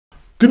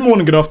Good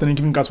morning, good afternoon,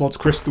 giving guys while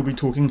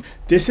ChrisStillBeTalkin.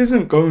 This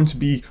isn't going to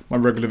be my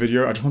regular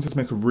video. I just wanted to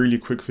make a really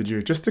quick video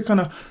just to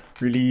kind of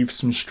relieve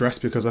some stress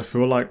because I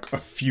feel like a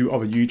few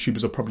other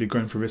YouTubers are probably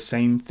going through the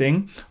same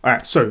thing.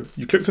 Alright, so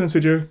you clicked on this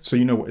video, so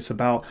you know what it's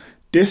about.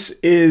 This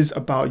is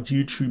about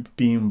YouTube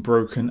being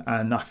broken,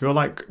 and I feel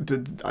like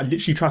I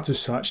literally tried to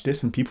search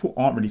this and people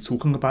aren't really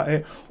talking about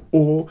it,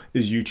 or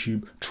is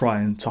YouTube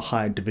trying to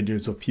hide the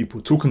videos of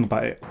people talking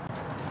about it?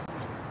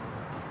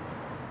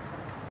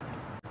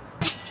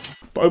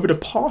 But over the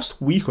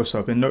past week or so,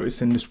 I've been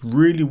noticing this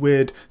really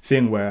weird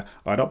thing where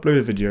I'd upload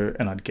a video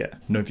and I'd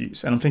get no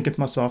views. And I'm thinking to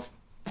myself,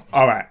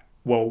 all right,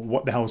 well,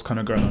 what the hell is kind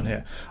of going on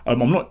here?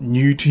 I'm not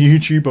new to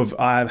YouTube.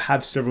 I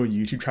have several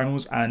YouTube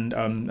channels, and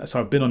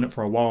so I've been on it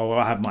for a while.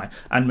 I have my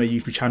anime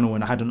YouTube channel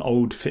and I had an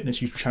old fitness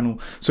YouTube channel.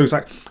 So it's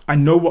like, I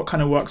know what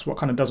kind of works, what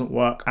kind of doesn't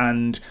work.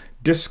 And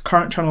this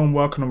current channel I'm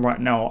working on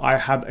right now, I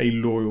have a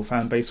loyal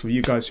fan base. For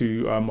you guys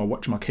who are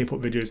watching my K-pop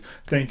videos,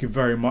 thank you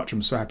very much.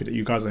 I'm so happy that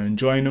you guys are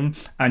enjoying them.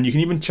 And you can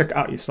even check it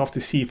out yourself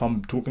to see if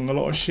I'm talking a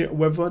lot of shit or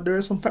whether there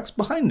are some facts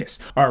behind this.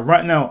 All right,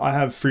 right now I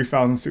have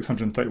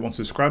 3,631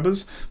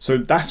 subscribers. So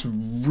that's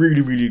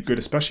really, really good,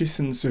 especially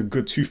since a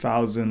good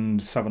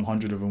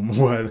 2,700 of them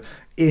were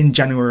in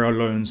January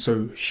alone.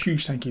 So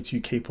huge thank you to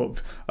you K-pop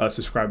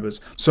subscribers.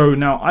 So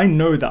now I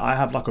know that I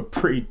have like a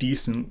pretty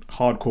decent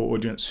hardcore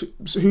audience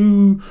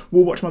who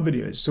will watch my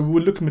videos. So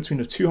we're looking between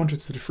the 200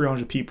 to the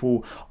 300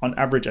 people on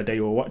average a day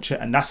will watch it,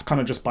 and that's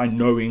kind of just by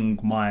knowing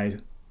my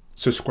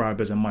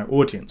subscribers and my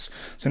audience.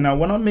 So now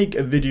when I make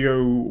a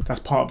video that's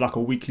part of like a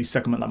weekly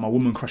segment like my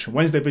Woman Crushing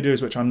Wednesday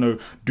videos, which I know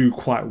do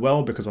quite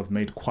well because I've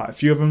made quite a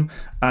few of them,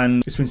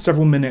 and it's been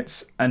several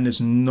minutes and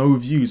there's no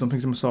views, I'm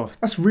thinking to myself,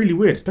 that's really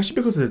weird, especially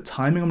because of the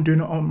timing I'm doing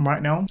it on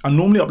right now. I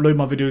normally upload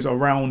my videos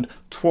around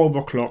 12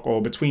 o'clock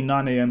or between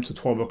 9 AM to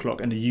 12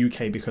 o'clock in the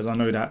UK, because I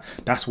know that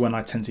that's when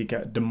I tend to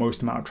get the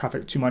most amount of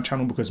traffic to my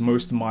channel, because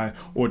most of my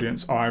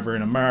audience are either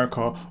in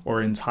America or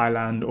in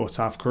Thailand or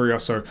South Korea,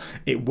 so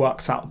it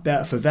works out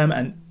better for them.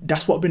 And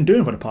that's what I've been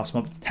doing for the past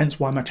month, hence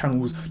why my channel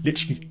was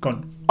literally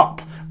gone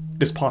up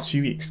this past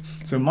few weeks.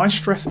 So my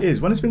stress is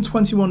when it's been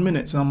 21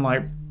 minutes and I'm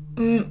like,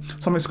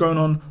 something's going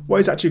on, what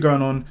is actually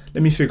going on,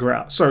 let me figure it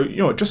out. So, you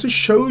know, just to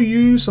show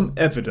you some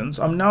evidence,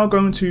 I'm now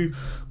going to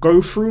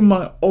go through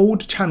my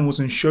old channels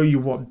and show you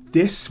what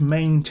this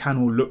main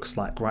channel looks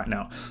like right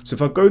now. So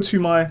if I go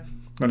to I'm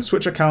going to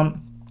switch account,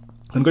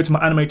 I'm going to go to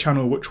my anime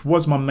channel, which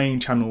was my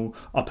main channel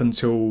up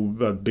until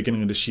the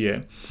beginning of this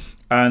year.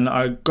 And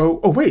I go,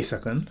 oh, wait a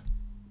second.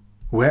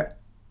 Where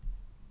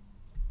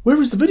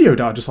is the video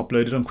that I just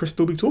uploaded on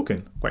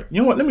ChrisStillBeTalkin? Wait,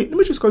 you know what? Let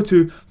me just go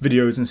to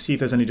videos and see if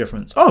there's any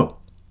difference. Oh,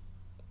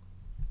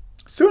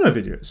 still no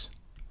videos.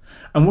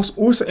 And what's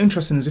also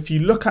interesting is if you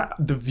look at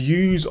the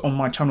views on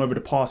my channel over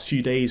the past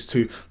few days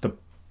to the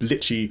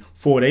literally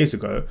 4 days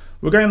ago,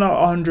 we're getting like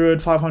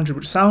 100, 500,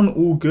 which sound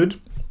all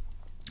good.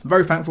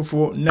 Very thankful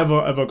for,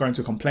 never ever going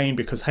to complain,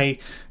 because hey,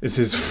 this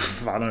is,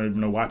 I don't even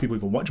know why people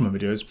even watch my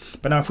videos.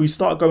 But now if we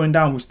start going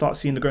down, we start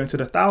seeing it going to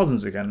the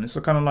thousands again. And it's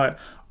kind of like,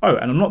 oh,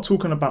 and I'm not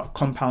talking about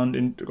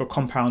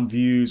compound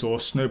views or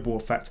snowball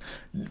effect.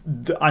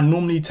 I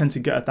normally tend to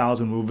get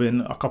 1,000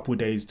 within a couple of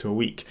days to a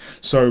week.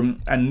 So,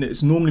 and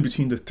it's normally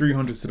between the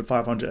 300 to the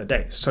 500 a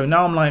day. So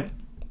now I'm like,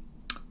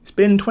 it's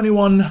been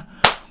 21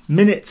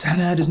 minutes and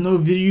there's no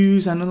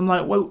views, and I'm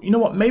like, well, you know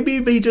what, maybe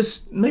they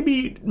just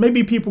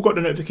maybe people got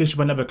the notification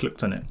but never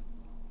clicked on it.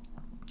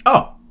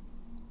 Oh,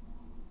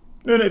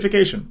 no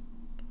notification.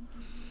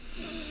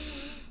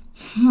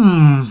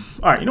 All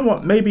right, you know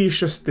what, maybe it's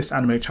just this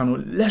anime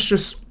channel. Let's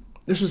just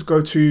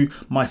go to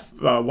my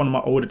one of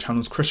my older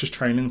channels, Chris's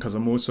Training, because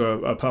I'm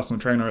also a personal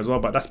trainer as well,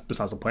 but that's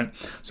besides the point.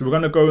 So we're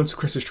going to go into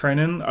Chris's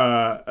Training,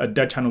 a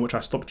dead channel which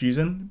I stopped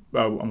using.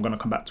 I'm going to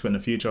come back to it in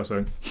the future,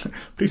 so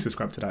please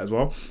subscribe to that as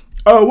well.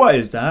 Oh, what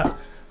is that?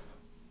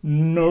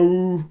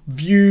 No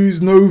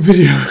views, no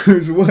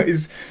videos. What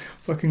is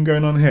fucking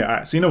going on here? All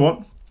right, so you know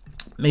what?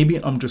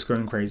 Maybe I'm just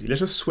going crazy.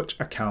 Let's just switch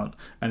account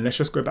and let's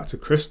just go back to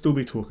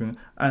ChrisStillBeTalkin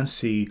and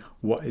see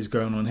what is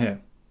going on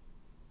here.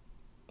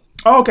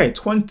 Okay,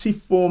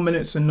 24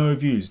 minutes and no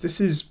views.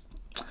 This is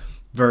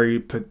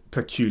very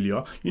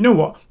peculiar. You know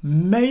what?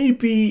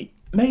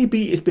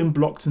 Maybe it's been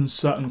blocked in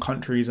certain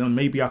countries and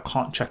maybe I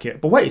can't check it.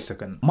 But wait a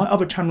second. My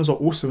other channels are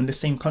also in the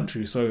same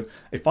country. So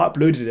if I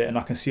uploaded it and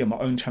I can see it on my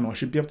own channel, I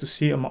should be able to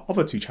see it on my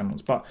other two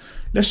channels. But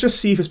let's just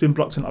see if it's been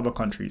blocked in other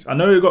countries. I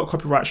know it got a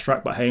copyright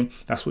strike, but hey,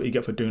 that's what you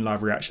get for doing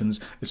live reactions.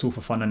 It's all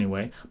for fun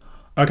anyway.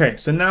 Okay,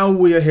 so now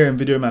we are here in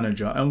Video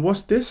Manager. And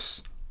what's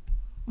this?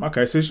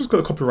 Okay, so it's just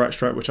got a copyright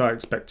strike, which I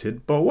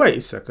expected. But wait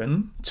a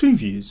second, 2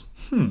 views.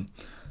 And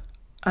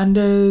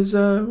there's,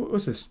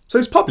 what's this? So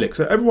it's public,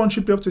 so everyone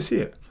should be able to see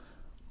it.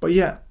 But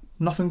yeah,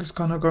 nothing's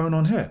kind of going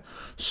on here.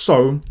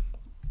 So,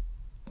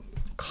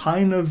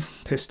 kind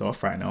of pissed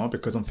off right now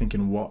because I'm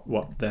thinking, what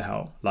the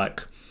hell?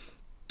 Like,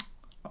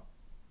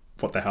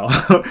 what the hell?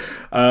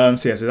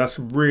 So yeah, so that's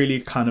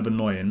really kind of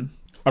annoying.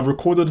 I've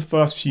recorded the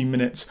first few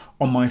minutes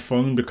on my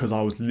phone because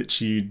I was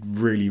literally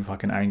really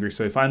fucking angry.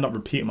 So if I end up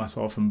repeating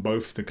myself in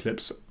both the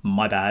clips,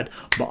 my bad.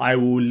 But I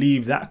will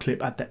leave that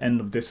clip at the end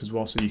of this as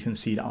well so you can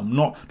see that I'm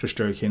not just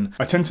joking.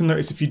 I tend to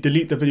notice if you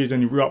delete the videos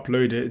and you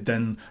re-upload it,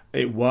 then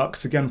it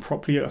works again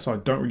properly. So I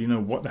don't really know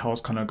what the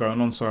hell's kind of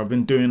going on. So I've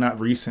been doing that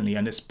recently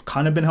and it's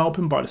kind of been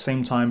helping, but at the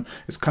same time,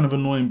 it's kind of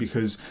annoying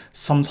because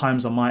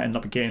sometimes I might end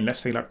up getting, let's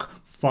say like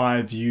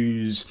 5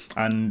 views,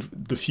 and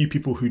the few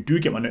people who do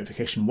get my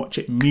notification watch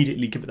it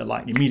immediately, give it a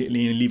like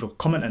immediately and leave a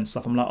comment and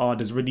stuff. I'm like, oh,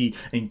 there's really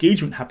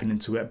engagement happening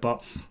to it.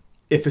 But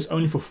if it's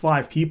only for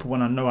 5 people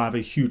when I know I have a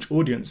huge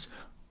audience,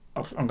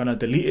 I'm gonna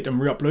delete it and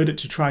re-upload it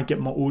to try and get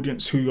my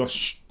audience who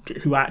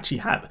I actually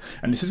have.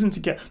 And this isn't to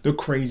get the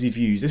crazy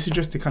views, this is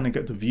just to kind of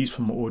get the views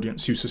from my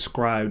audience who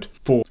subscribed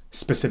for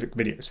specific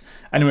videos.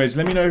 Anyways,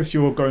 let me know if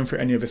you're going through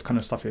any of this kind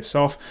of stuff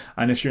yourself,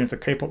 and if you're into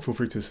K-pop, feel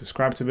free to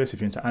subscribe to this. If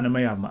you're into anime,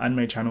 I have my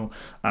anime channel,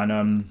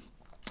 and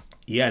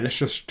yeah, let's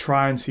just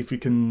try and see if we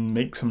can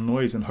make some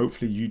noise and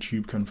hopefully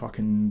YouTube can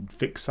fucking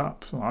fix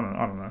up. I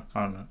don't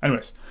know.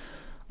 Anyways,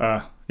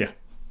 yeah,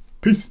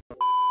 peace.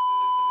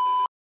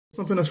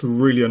 Something that's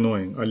really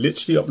annoying. I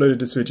literally uploaded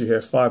this video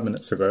here 5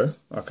 minutes ago.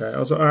 Okay, I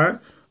was like, alright,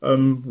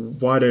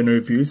 why are there no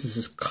views? This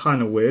is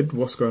kind of weird.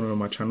 What's going on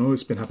my channel?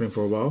 It's been happening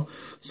for a while.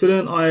 So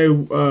then I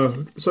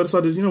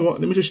decided, you know what,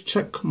 let me just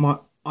check my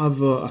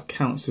other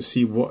accounts to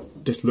see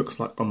what this looks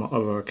like on my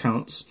other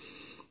accounts.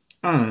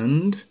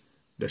 And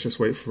let's just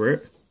wait for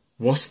it.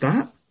 What's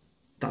that?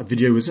 That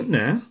video isn't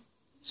there.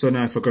 So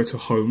now if I go to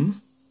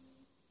home,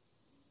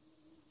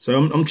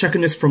 so I'm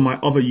checking this from my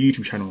other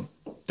YouTube channel.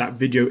 That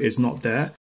video is not there.